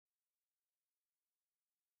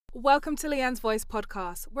Welcome to Leanne's Voice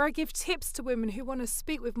podcast, where I give tips to women who want to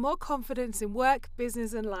speak with more confidence in work,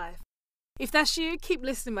 business and life. If that's you, keep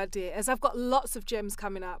listening, my dear, as I've got lots of gems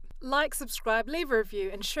coming up. Like, subscribe, leave a review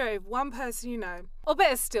and share it with one person you know. Or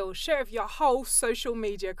better still, share it with your whole social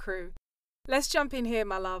media crew. Let's jump in here,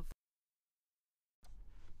 my love.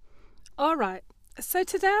 Alright, so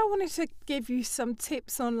today I wanted to give you some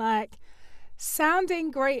tips on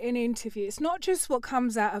sounding great in interviews. It's not just what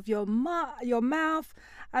comes out of your mouth,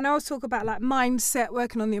 and I always talk about mindset,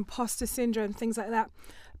 working on the imposter syndrome, things like that.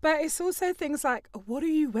 But it's also things like, what are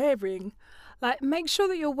you wearing? Make sure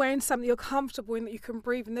that you're wearing something you're comfortable in, that you can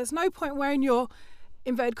breathe. And there's no point wearing your,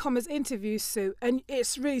 inverted commas, interview suit and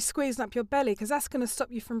it's really squeezing up your belly, because that's going to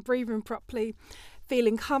stop you from breathing properly,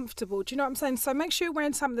 feeling comfortable. Do you know what I'm saying? So make sure you're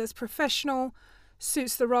wearing something that's professional,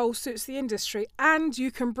 suits the role, suits the industry, and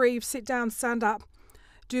you can breathe, sit down, stand up,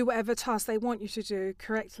 do whatever task they want you to do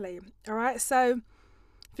correctly. All right. So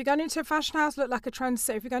if you're going into a fashion house, look like a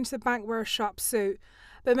trendsetter. If you're going to the bank, wear a sharp suit.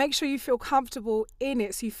 But make sure you feel comfortable in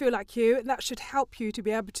it, so you feel like you, and that should help you to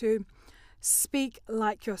be able to speak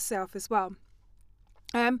like yourself as well.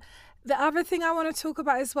 The other thing I want to talk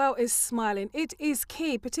about as well is smiling. It is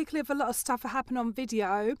key, particularly if a lot of stuff happen on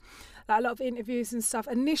video, a lot of interviews and stuff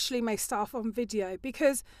initially may start off on video,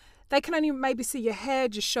 because they can only maybe see your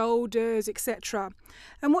head, your shoulders, etc.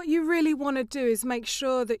 And what you really want to do is make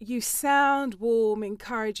sure that you sound warm,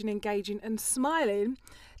 encouraging, engaging, and smiling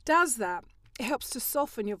does that. It helps to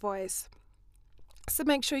soften your voice. So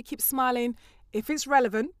make sure you keep smiling if it's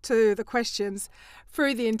relevant to the questions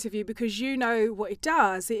through the interview, because you know what it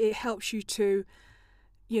does. It helps you to,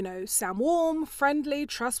 sound warm, friendly,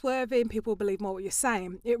 trustworthy, and people believe more what you're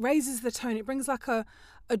saying. It raises the tone. It brings a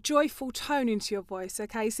joyful tone into your voice,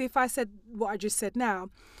 okay? So if I said what I just said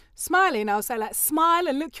now, smiling, I'll say smile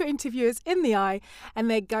and look your interviewers in the eye, and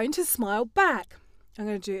they're going to smile back. I'm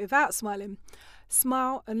going to do it without smiling.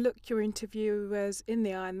 Smile and look your interviewers in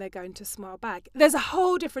the eye, and they're going to smile back. There's a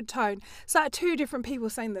whole different tone. It's like two different people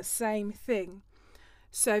saying the same thing.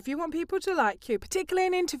 So if you want people to like you, particularly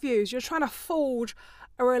in interviews, you're trying to forge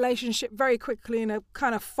a relationship very quickly in a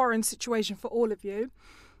kind of foreign situation for all of you,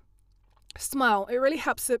 smile. It really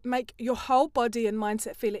helps to make your whole body and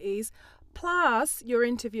mindset feel at ease, plus your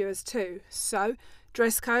interviewers too. So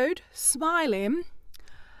dress code, smiling.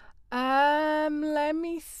 Let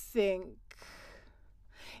me think.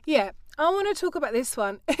 Yeah, I want to talk about this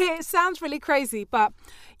one. It sounds really crazy, but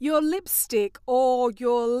your lipstick or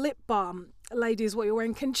your lip balm, ladies, what you're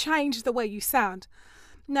wearing, can change the way you sound.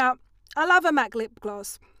 Now, I love a MAC lip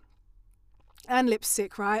gloss and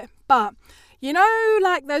lipstick, right? But,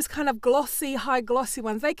 those kind of glossy, high glossy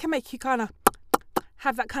ones, they can make you kind of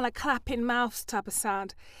have that kind of clapping mouth type of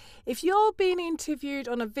sound. If you're being interviewed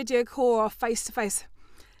on a video call or face-to-face,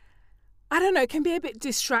 I don't know, it can be a bit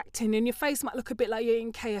distracting, and your face might look a bit like you're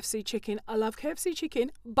eating KFC chicken. I love KFC chicken,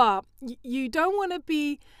 but you don't want to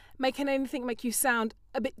be making anything make you sound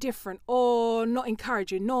a bit different or not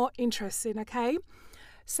encouraging, not interesting, okay?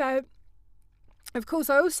 So, of course,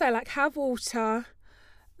 I always say, have water.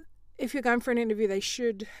 If you're going for an interview, they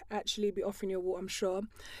should actually be offering you water, I'm sure.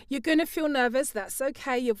 You're going to feel nervous. That's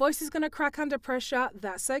okay. Your voice is going to crack under pressure.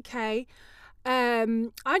 That's okay.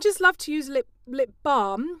 I just love to use lip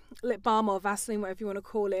balm or Vaseline, whatever you want to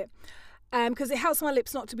call it, because it helps my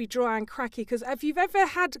lips not to be dry and cracky. Because if you've ever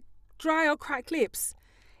had dry or cracked lips,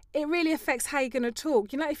 it really affects how you're going to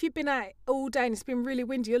talk. If you've been out all day and it's been really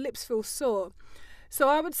windy, your lips feel sore. So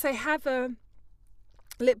I would say have a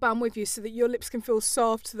lip balm with you so that your lips can feel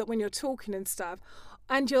soft, so that when you're talking and stuff.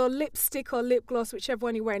 And your lipstick or lip gloss, whichever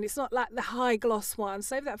one you're wearing, it's not like the high gloss one.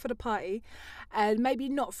 Save that for the party, and maybe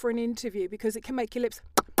not for an interview, because it can make your lips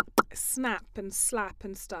snap and slap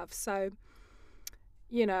and stuff. So,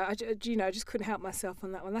 I just couldn't help myself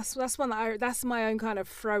on that one. That's one that's my own kind of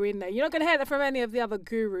throw in there. You're not going to hear that from any of the other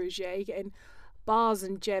gurus, yeah? You're getting bars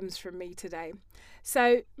and gems from me today.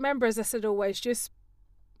 So remember, as I said, always just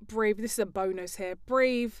breathe. This is a bonus here.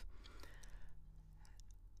 Breathe.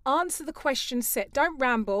 Answer the question set. Don't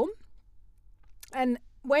ramble. And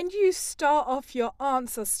when you start off your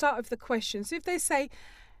answer, start with the question. So if they say,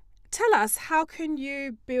 tell us, how can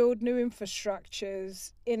you build new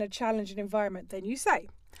infrastructures in a challenging environment? Then you say,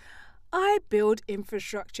 I build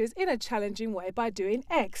infrastructures in a challenging way by doing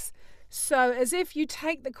X. So as if you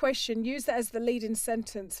take the question, use that as the leading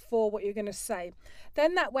sentence for what you're going to say.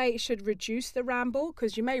 Then that way it should reduce the ramble,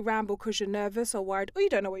 because you may ramble because you're nervous or worried, or you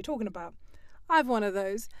don't know what you're talking about. I have one of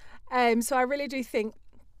those. So I really do think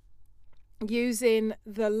using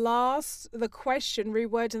the question,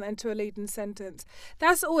 rewording that into a leading sentence,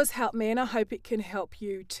 that's always helped me, and I hope it can help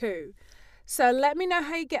you too. So let me know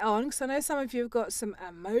how you get on, because I know some of you have got some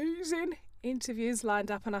amazing interviews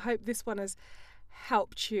lined up, and I hope this one has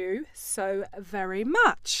helped you so very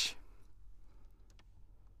much.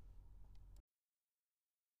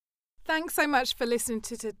 Thanks so much for listening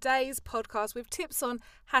to today's podcast with tips on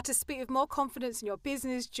how to speak with more confidence in your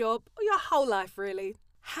business, job, or your whole life, really.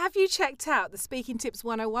 Have you checked out the Speaking Tips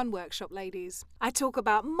 101 workshop, ladies? I talk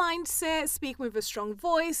about mindset, speaking with a strong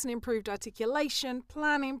voice and improved articulation,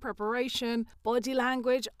 planning, preparation, body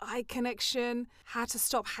language, eye connection, how to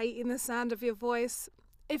stop hating the sound of your voice.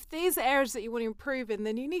 If these are areas that you want to improve in,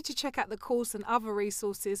 then you need to check out the course and other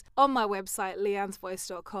resources on my website,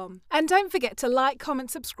 leannesvoice.com. And don't forget to like,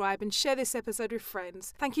 comment, subscribe, and share this episode with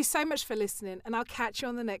friends. Thank you so much for listening, and I'll catch you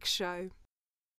on the next show.